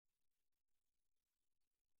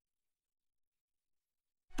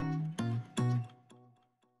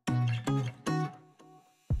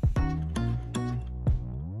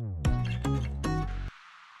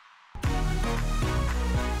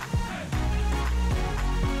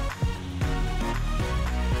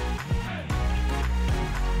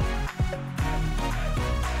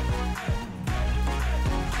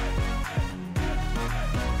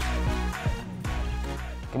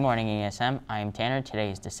Good morning, ESM. I am Tanner. Today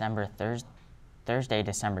is Thursday,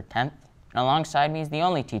 December 10th. And alongside me is the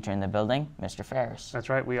only teacher in the building, Mr. Ferris. That's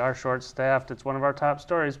right. We are short-staffed. It's one of our top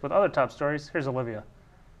stories. With other top stories, here's Olivia.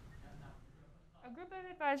 A group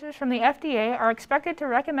of advisors from the FDA are expected to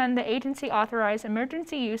recommend the agency authorize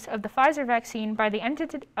emergency use of the Pfizer vaccine by the end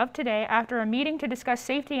of today after a meeting to discuss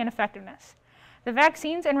safety and effectiveness. The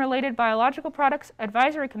Vaccines and Related Biological Products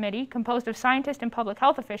Advisory Committee, composed of scientists and public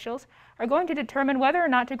health officials, are going to determine whether or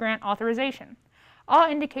not to grant authorization. All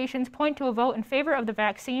indications point to a vote in favor of the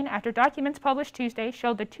vaccine after documents published Tuesday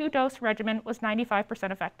showed the two-dose regimen was 95%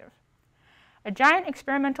 effective. A giant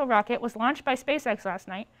experimental rocket was launched by SpaceX last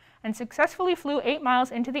night and successfully flew 8 miles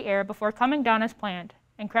into the air before coming down as planned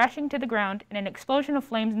and crashing to the ground in an explosion of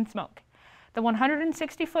flames and smoke. The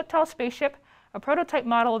 160-foot-tall spaceship, a prototype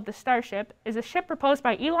model of the Starship, is a ship proposed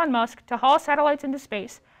by Elon Musk to haul satellites into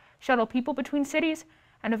space, shuttle people between cities,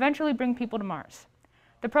 and eventually bring people to Mars.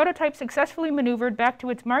 The prototype successfully maneuvered back to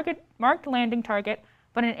its marked landing target,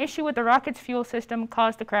 but an issue with the rocket's fuel system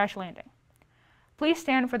caused the crash landing. Please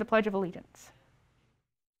stand for the Pledge of Allegiance.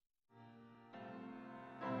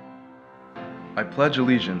 I pledge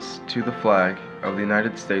allegiance to the flag of the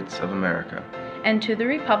United States of America, and to the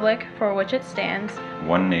republic for which it stands,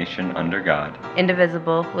 one nation under God,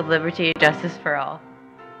 indivisible, with liberty and justice for all.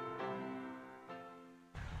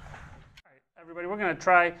 All right, everybody, we're going to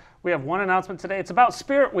try. We have one announcement today. It's about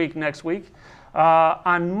Spirit Week next week.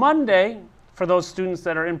 On Monday, for those students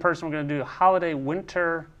that are in person, we're going to do a holiday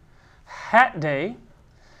winter hat day.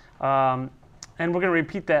 And we're going to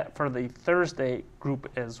repeat that for the Thursday group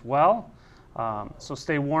as well. So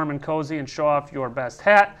stay warm and cozy and show off your best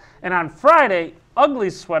hat. And on Friday,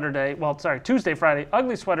 Tuesday, Friday,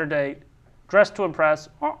 ugly sweater day, dress to impress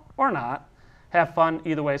or not. Have fun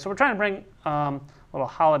either way. So we're trying to bring a little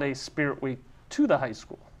holiday Spirit Week to the high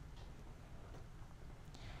school.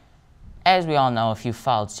 As we all know, if you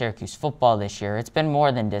followed Syracuse football this year, it's been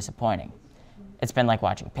more than disappointing. It's been like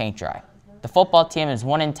watching paint dry. The football team is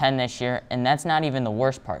 1-10 this year, and that's not even the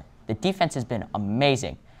worst part. The defense has been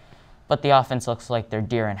amazing, but the offense looks like they're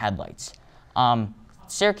deer in headlights.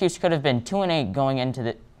 Syracuse could have been 2-8 going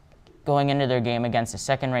into their game against a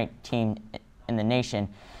second-rate team in the nation,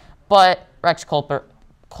 but Rex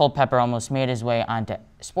Culpepper almost made his way onto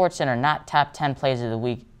SportsCenter not top 10 plays of the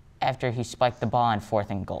week after he spiked the ball on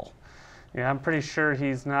 4th and goal. Yeah, I'm pretty sure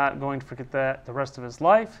he's not going to forget that the rest of his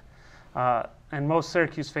life. And most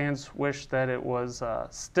Syracuse fans wish that it was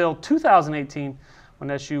still 2018 when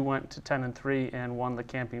SU went to 10-3 and won the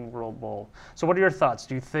Camping World Bowl. So what are your thoughts?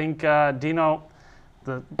 Do you think Dino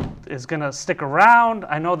is going to stick around?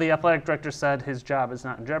 I know the athletic director said his job is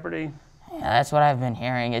not in jeopardy. Yeah, that's what I've been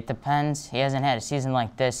hearing. It depends. He hasn't had a season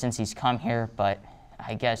like this since he's come here, but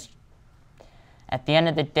I guess at the end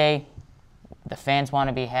of the day, the fans want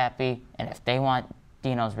to be happy, and if they want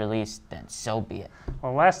Dino's release, then so be it.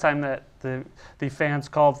 Well, last time that the fans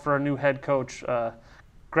called for a new head coach,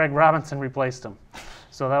 Greg Robinson replaced him.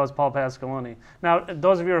 So that was Paul Pasqualoni. Now,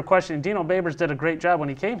 those of you who are questioning, Dino Babers did a great job when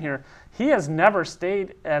he came here. He has never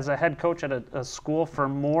stayed as a head coach at a school for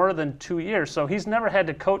more than 2 years, so he's never had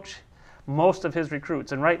to coach most of his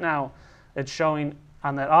recruits. And right now, it's showing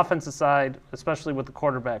on that offensive side, especially with the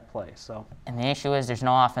quarterback play. So. And the issue is there's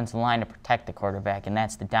no offensive line to protect the quarterback, and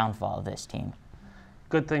that's the downfall of this team.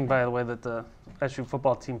 Good thing, by the way, that the SU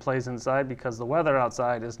football team plays inside because the weather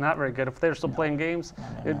outside is not very good. If they're still playing games,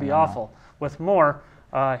 it'd be awful. With more,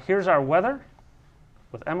 here's our weather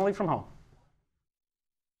with Emily from home.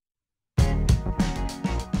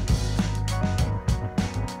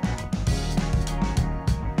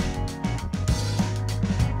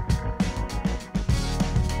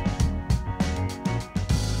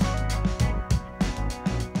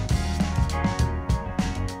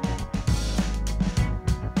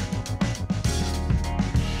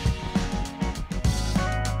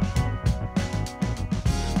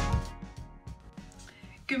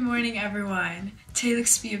 Good morning, everyone. Today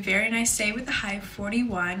looks to be a very nice day with a high of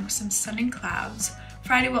 41 with some sun and clouds.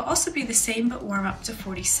 Friday will also be the same but warm up to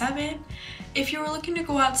 47. If you were looking to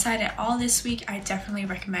go outside at all this week, I definitely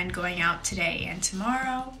recommend going out today and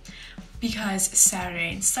tomorrow because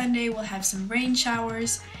Saturday and Sunday will have some rain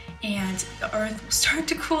showers and the earth will start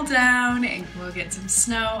to cool down and we'll get some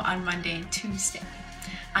snow on Monday and Tuesday.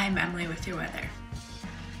 I'm Emily with your weather.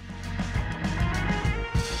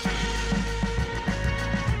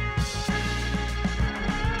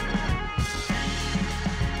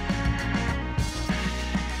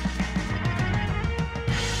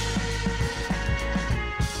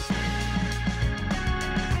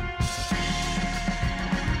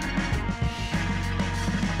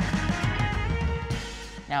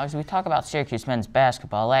 Now Now, as we talk about Syracuse men's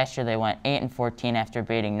basketball, last year they went 8-14 after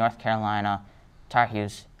beating North Carolina Tar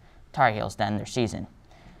Heels to end their season.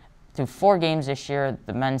 Through 4 games this year,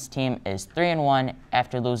 the men's team is 3-1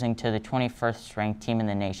 after losing to the 21st ranked team in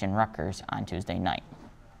the nation, Rutgers, on Tuesday night.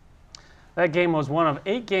 That game was one of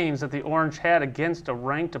 8 games that the Orange had against a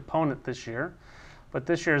ranked opponent this year. But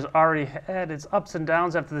this year has already had its ups and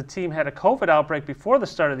downs after the team had a COVID outbreak before the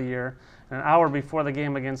start of the year. And an hour before the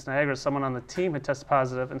game against Niagara, someone on the team had tested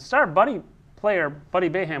positive. And star player Buddy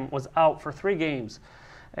Bayham was out for 3 games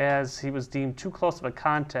as he was deemed too close of a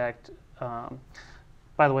contact.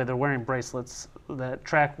 By the way, they're wearing bracelets that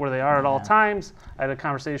track where they are at all times. I had a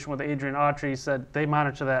conversation with Adrian Autry. He said they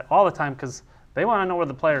monitor that all the time because they want to know where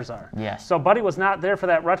the players are. Yes. So Buddy was not there for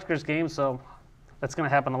that Rutgers game, so that's going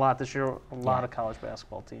to happen a lot this year, a lot of college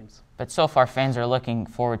basketball teams. But so far, fans are looking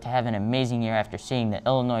forward to having an amazing year after seeing the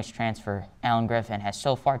Illinois transfer, Alan Griffin, has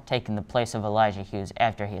so far taken the place of Elijah Hughes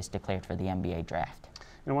after he is declared for the NBA draft.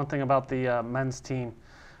 And one thing about the men's team,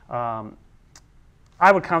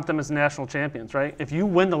 I would count them as national champions, right? If you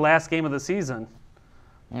win the last game of the season,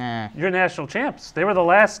 you're national champs. They were the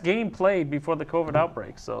last game played before the COVID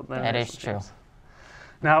outbreak, so that is true. Champs.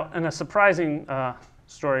 Now, in a surprising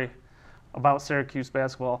story about Syracuse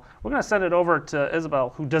basketball, we're going to send it over to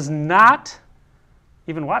Isabel, who does not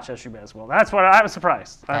even watch SU basketball. That's what I was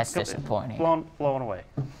surprised. That's disappointing. Blown away.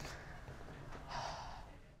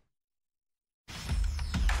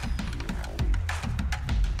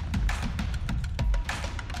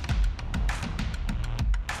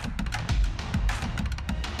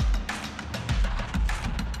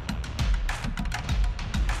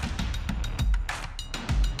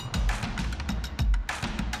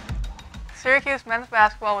 Syracuse men's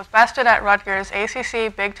basketball was bested at Rutgers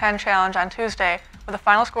ACC Big Ten Challenge on Tuesday, with the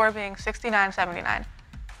final score being 69-79.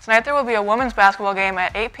 Tonight there will be a women's basketball game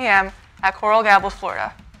at 8 p.m. at Coral Gables,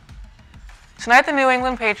 Florida. Tonight the New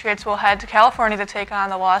England Patriots will head to California to take on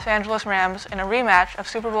the Los Angeles Rams in a rematch of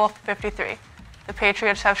Super Bowl 53. The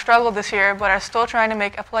Patriots have struggled this year but are still trying to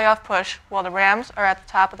make a playoff push while the Rams are at the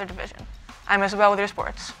top of their division. I'm Isabel with your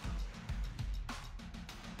sports.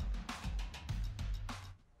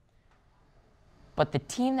 But the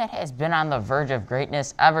team that has been on the verge of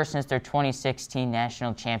greatness ever since their 2016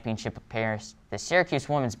 national championship appearance, the Syracuse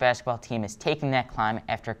women's basketball team is taking that climb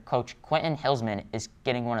after coach Quentin Hillsman is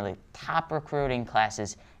getting one of the top recruiting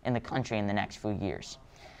classes in the country in the next few years.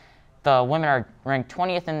 The women are ranked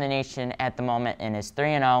 20th in the nation at the moment and is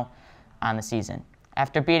 3-0 on the season.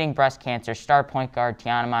 After beating breast cancer, star point guard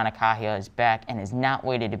Tiana Monacahia is back and is not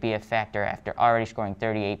waited to be a factor after already scoring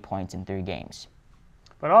 38 points in 3 games.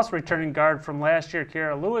 But also returning guard from last year,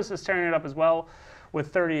 Kiara Lewis is tearing it up as well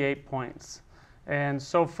with 38 points. And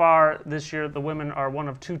so far this year, the women are one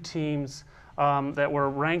of 2 teams that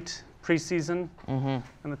were ranked preseason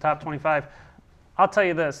in the top 25. I'll tell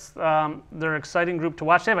you this, they're an exciting group to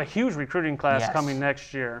watch. They have a huge recruiting class coming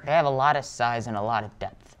next year. They have a lot of size and a lot of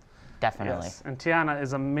depth, definitely. Yes. And Tiana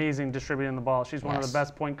is amazing distributing the ball. She's one of the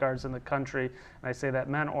best point guards in the country. And I say that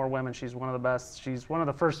men or women, she's one of the best. She's one of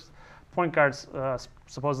the first point guards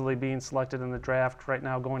supposedly being selected in the draft right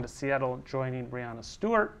now, going to Seattle, joining Breanna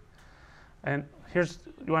Stewart. And you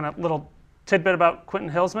want a little tidbit about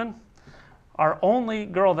Quentin Hillsman? Our only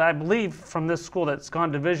girl that I believe from this school that's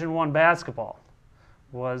gone Division I basketball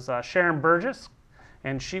was Sharon Burgess,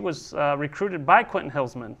 and she was recruited by Quentin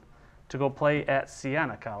Hillsman to go play at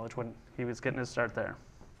Siena College when he was getting his start there.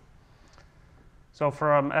 So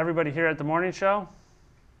from everybody here at the morning show,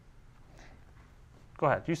 go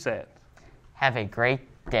ahead, you say it. Have a great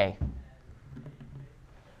day.